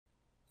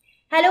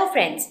Hello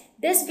friends,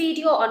 this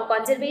video on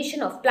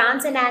conservation of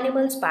plants and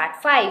animals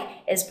part 5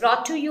 is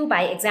brought to you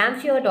by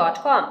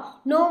examfear.com.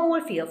 No more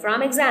fear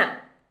from exam.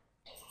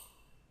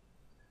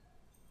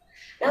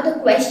 Now the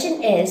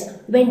question is,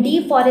 when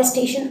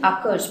deforestation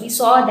occurs, we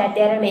saw that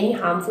there are many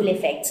harmful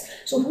effects.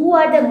 So who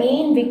are the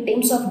main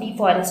victims of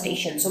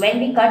deforestation? So when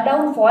we cut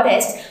down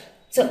forests,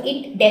 so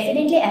it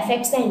definitely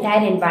affects the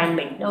entire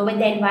environment. Now when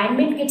the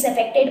environment gets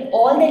affected,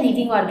 all the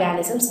living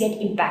organisms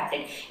get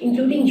impacted,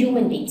 including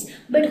human beings.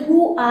 But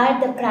who are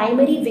the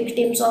primary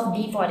victims of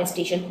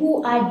deforestation?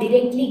 Who are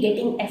directly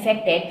getting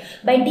affected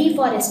by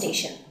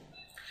deforestation?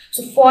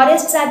 So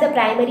forests are the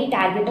primary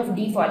target of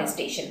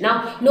deforestation.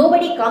 Now,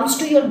 nobody comes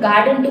to your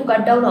garden to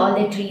cut down all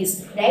the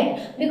trees,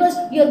 right? Because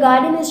your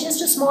garden is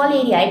just a small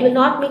area. It will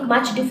not make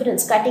much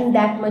difference cutting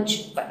that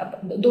much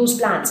those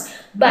plants.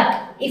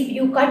 But if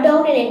you cut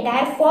down an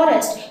entire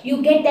forest,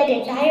 you get that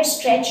entire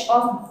stretch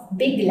of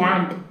big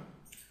land.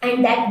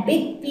 And that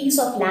big piece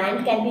of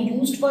land can be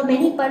used for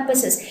many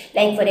purposes,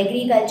 like for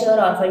agriculture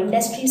or for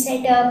industry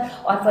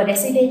setup or for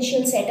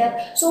residential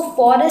setup. So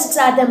forests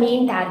are the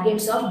main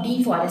targets of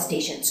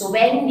deforestation. So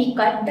when we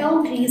cut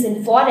down trees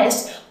in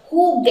forests,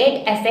 who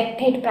get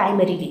affected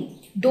primarily?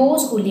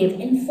 Those who live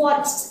in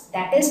forests,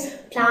 that is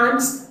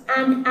plants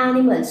and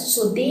animals.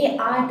 So they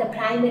are the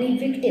primary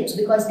victims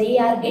because they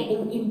are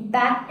getting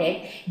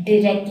impacted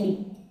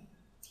directly.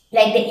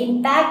 Like the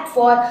impact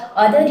for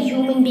other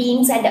human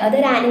beings and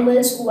other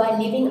animals who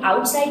are living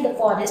outside the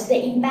forest,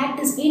 the impact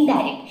is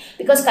indirect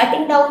because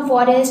cutting down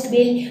forest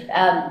will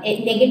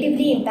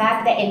negatively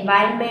impact the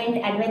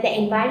environment, and when the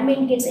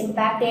environment gets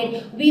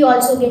impacted, we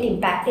also get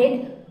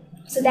impacted.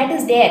 So that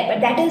is there,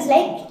 but that is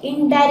like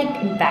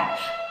indirect impact.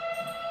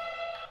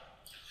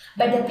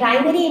 But the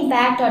primary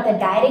impact or the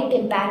direct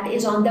impact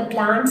is on the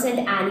plants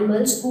and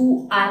animals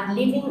who are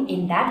living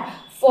in that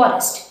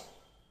forest.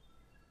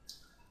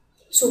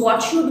 So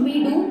what should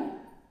we do?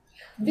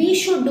 We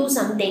should do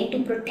something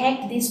to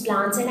protect these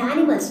plants and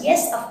animals.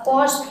 Yes, of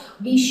course,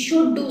 we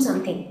should do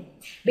something.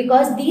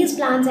 Because these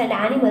plants and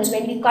animals,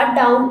 when we cut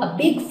down a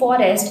big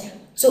forest,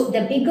 so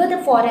the bigger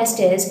the forest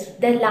is,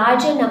 the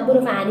larger number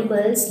of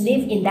animals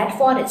live in that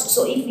forest.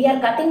 So if we are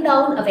cutting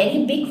down a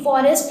very big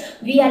forest,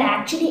 we are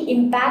actually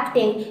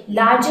impacting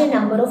larger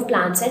number of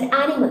plants and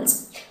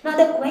animals. Now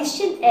the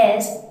question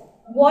is,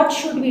 what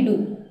should we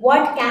do?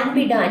 What can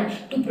be done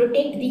to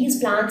protect these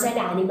plants and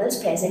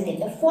animals present in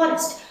the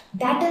forest?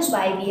 That is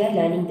why we are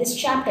learning this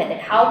chapter,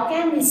 that how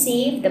can we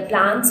save the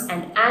plants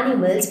and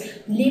animals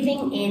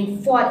living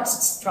in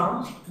forests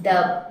from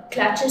the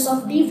clutches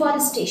of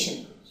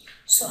deforestation.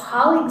 So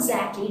how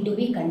exactly do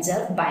we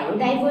conserve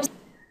biodiversity?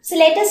 So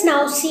let us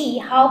now see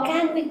how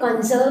can we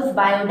conserve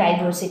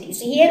biodiversity.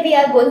 So here we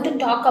are going to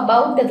talk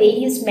about the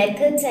various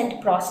methods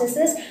and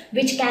processes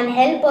which can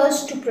help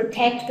us to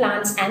protect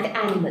plants and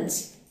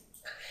animals.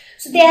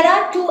 So there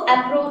are two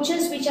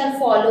approaches which are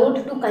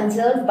followed to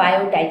conserve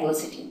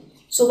biodiversity.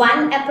 So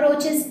one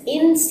approach is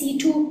in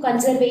situ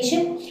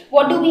conservation.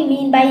 What do we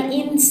mean by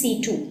in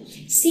situ?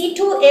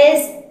 Situ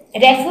is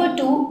referred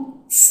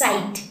to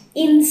site,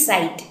 in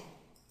site.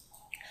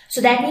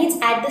 So that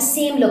means at the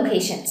same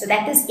location. So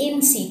that is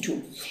in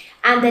situ.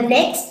 And the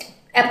next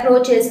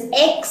approach is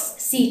ex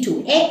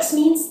situ. Ex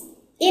means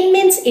in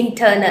means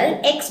internal,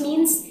 ex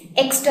means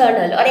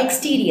external or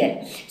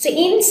exterior. So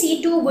in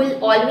situ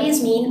will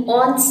always mean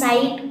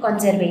on-site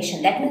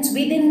conservation. That means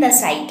within the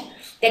site.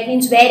 That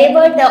means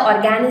wherever the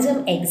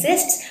organism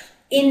exists,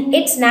 in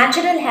its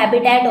natural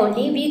habitat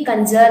only we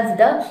conserve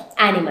the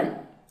animal.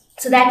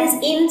 So that is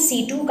in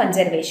situ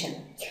conservation.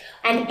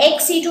 And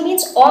ex situ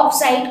means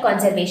off-site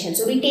conservation.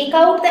 So we take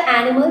out the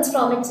animals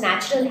from its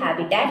natural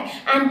habitat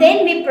and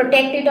then we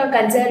protect it or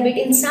conserve it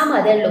in some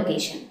other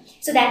location.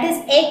 So that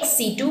is ex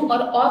situ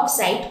or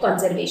off-site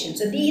conservation.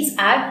 So these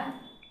are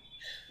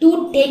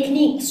two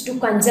techniques to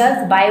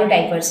conserve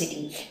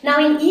biodiversity.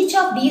 Now in each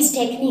of these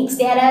techniques,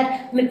 there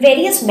are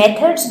various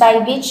methods by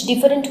which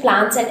different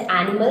plants and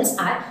animals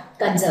are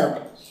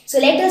conserved. So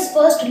let us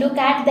first look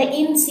at the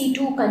in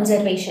situ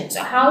conservation.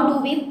 So how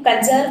do we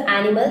conserve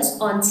animals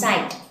on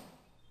site?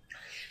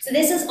 So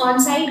this is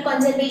on-site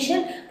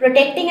conservation,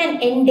 protecting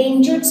an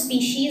endangered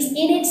species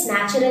in its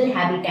natural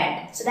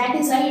habitat. So that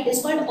is why it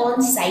is called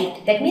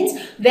on-site. That means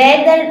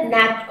where the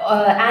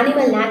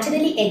animal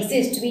naturally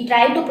exists, we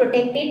try to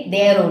protect it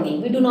there only.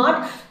 We do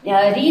not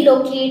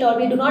relocate or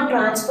we do not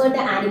transfer the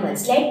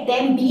animals. Let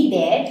them be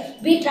there.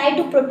 We try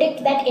to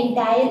protect that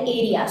entire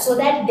area so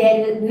that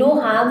no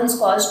harm is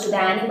caused to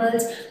the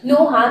animals,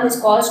 no harm is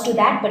caused to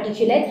that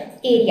particular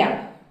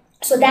area.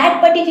 So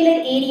that particular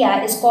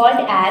area is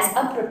called as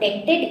a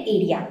protected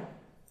area.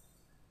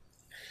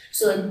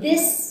 So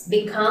this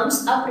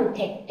becomes a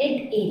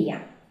protected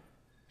area.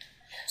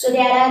 So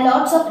there are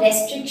lots of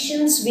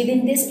restrictions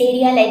within this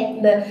area,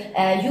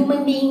 like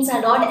human beings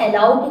are not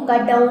allowed to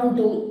cut down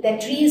the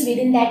trees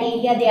within that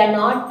area. They are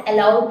not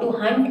allowed to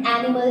hunt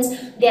animals.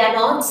 They are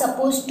not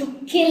supposed to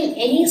kill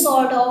any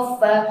sort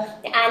of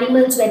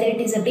animals, whether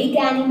it is a big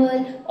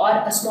animal or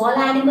a small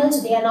animal.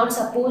 So they are not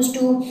supposed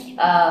to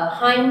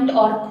hunt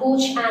or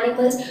poach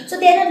animals. So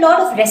there are a lot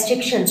of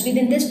restrictions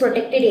within this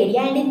protected area,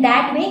 and in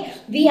that way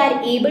we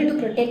are able to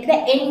protect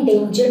the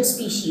endangered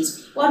species.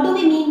 What do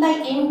we mean by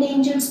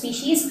endangered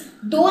species?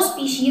 Those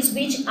species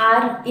which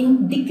are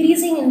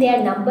decreasing in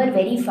their number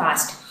very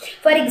fast.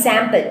 For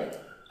example,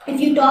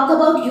 if you talk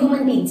about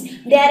human beings,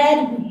 there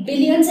are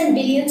billions and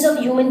billions of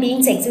human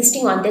beings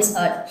existing on this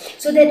earth.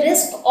 So the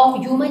risk of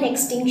human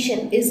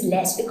extinction is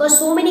less because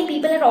so many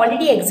people are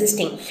already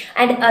existing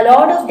and a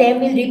lot of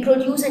them will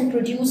reproduce and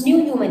produce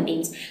new human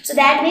beings. So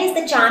that means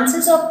the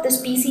chances of the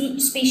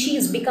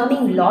species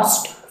becoming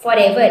lost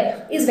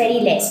forever is very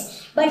less.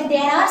 But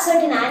there are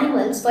certain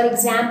animals, for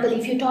example,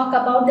 if you talk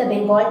about the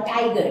Bengal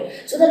tiger,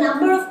 so the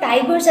number of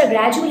tigers are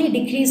gradually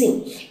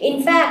decreasing.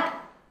 In fact,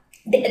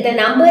 the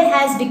number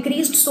has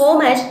decreased so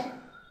much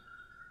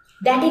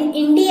that in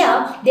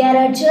India, there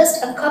are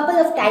just a couple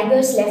of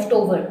tigers left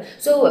over.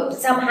 So,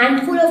 some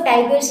handful of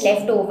tigers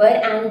left over,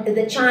 and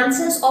the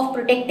chances of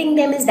protecting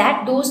them is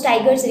that those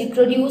tigers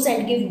reproduce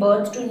and give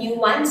birth to new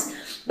ones.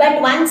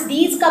 But once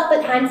these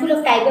handful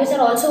of tigers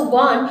are also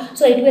gone,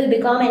 so it will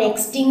become an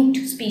extinct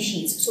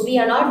species. So we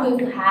are not going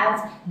to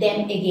have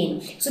them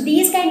again. So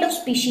these kind of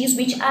species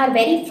which are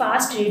very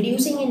fast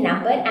reducing in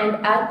number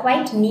and are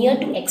quite near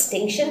to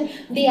extinction,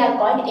 they are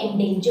called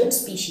endangered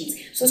species.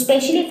 So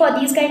especially for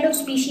these kind of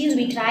species,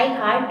 we try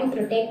hard to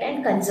protect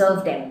and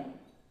conserve them.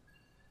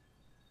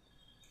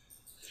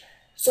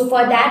 So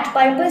for that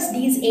purpose,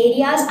 these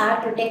areas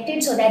are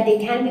protected so that they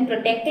can be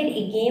protected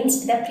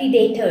against the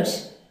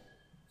predators.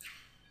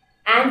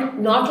 And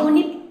not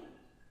only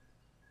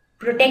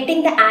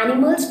protecting the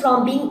animals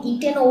from being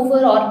eaten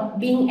over or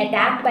being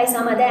attacked by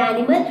some other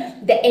animal,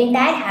 the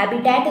entire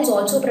habitat is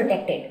also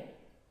protected,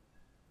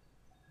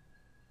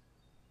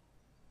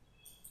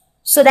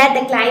 so that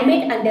the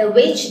climate under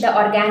which the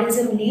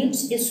organism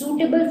lives is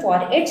suitable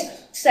for its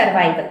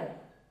survival.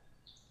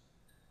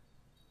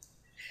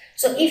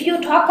 So if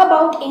you talk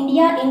about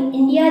India, in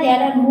India there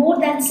are more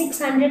than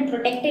 600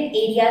 protected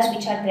areas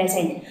which are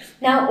present.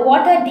 Now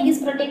what are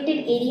these protected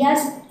areas?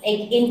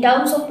 In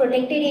terms of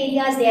protected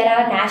areas, there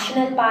are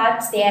national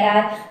parks, there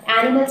are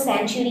animal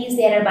sanctuaries,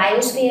 there are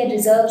biosphere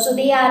reserves. So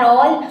they are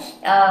all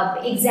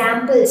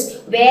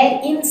examples where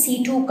in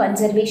situ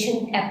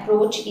conservation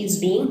approach is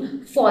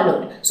being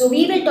followed. So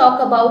we will talk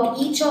about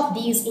each of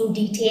these in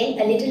detail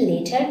a little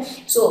later.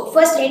 So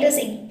first let us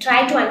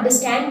try to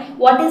understand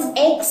what is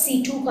ex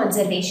situ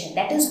conservation,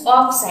 that is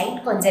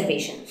off-site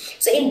conservation.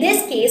 So in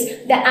this case,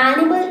 the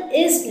animal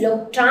is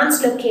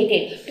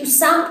translocated to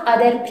some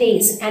other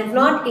place and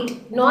not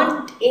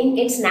in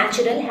its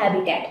natural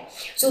habitat.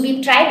 So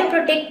we try to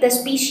protect the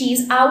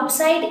species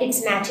outside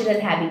its natural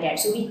habitat.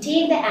 So we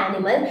take the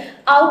animal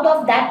out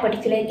of that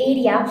particular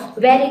area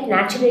where it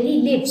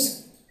naturally lives.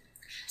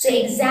 So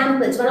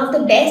examples, one of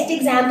the best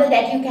example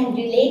that you can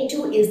relate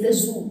to is the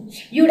zoo.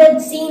 You would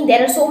have seen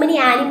there are so many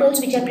animals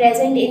which are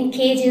present in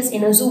cages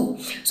in a zoo.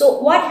 So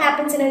what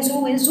happens in a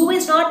zoo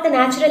is not the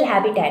natural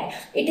habitat.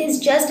 It is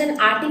just an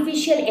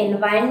artificial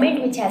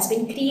environment which has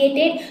been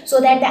created so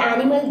that the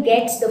animal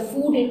gets the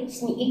food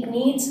it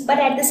needs, but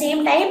at the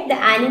same time the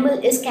animal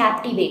is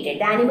captivated.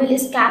 The animal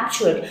is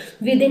captured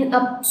within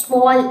a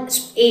small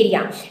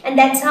area, and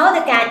that's how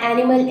the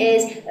animal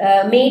is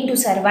made to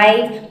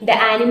survive. The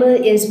animal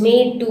is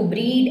made to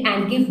breed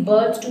and give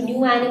birth to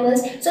new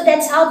animals. So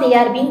that's how they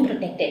are being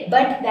protected,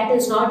 but that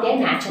is not their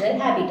natural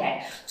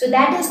habitat. So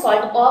that is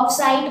called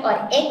off-site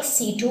or ex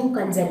situ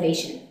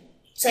conservation.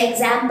 So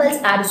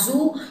examples are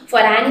zoo for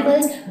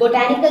animals,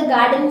 botanical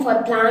garden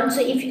for plants.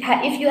 So if you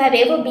have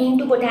ever been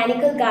to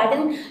botanical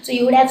garden, so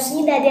you would have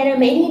seen that there are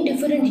many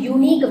different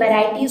unique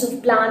varieties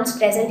of plants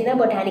present in a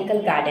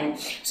botanical garden.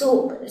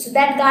 So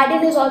that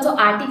garden is also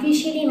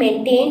artificially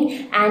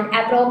maintained and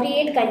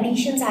appropriate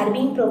conditions are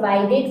being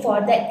provided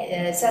for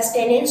the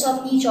sustenance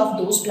of each of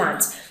those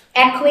plants.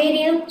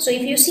 Aquarium, so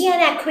if you see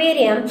an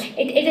aquarium,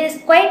 it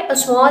is quite a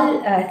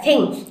small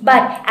thing,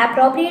 but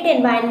appropriate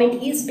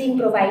environment is being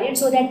provided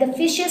so that the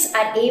fishes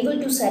are able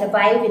to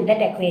survive in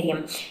that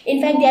aquarium.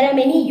 In fact, there are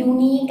many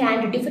unique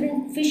and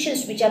different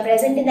fishes which are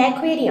present in the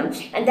aquarium,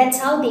 and that's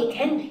how they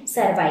can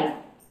survive.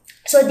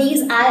 So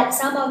these are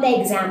some of the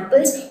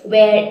examples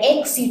where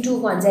ex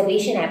situ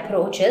conservation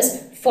approach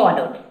is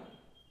followed.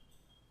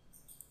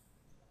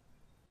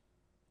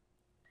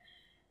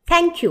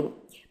 Thank you.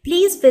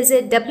 Please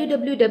visit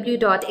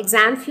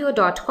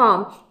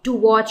www.examfear.com to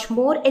watch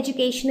more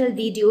educational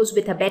videos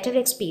with a better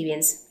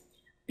experience.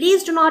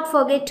 Please do not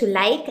forget to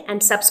like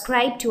and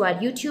subscribe to our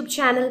YouTube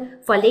channel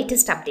for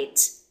latest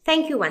updates.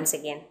 Thank you once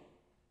again.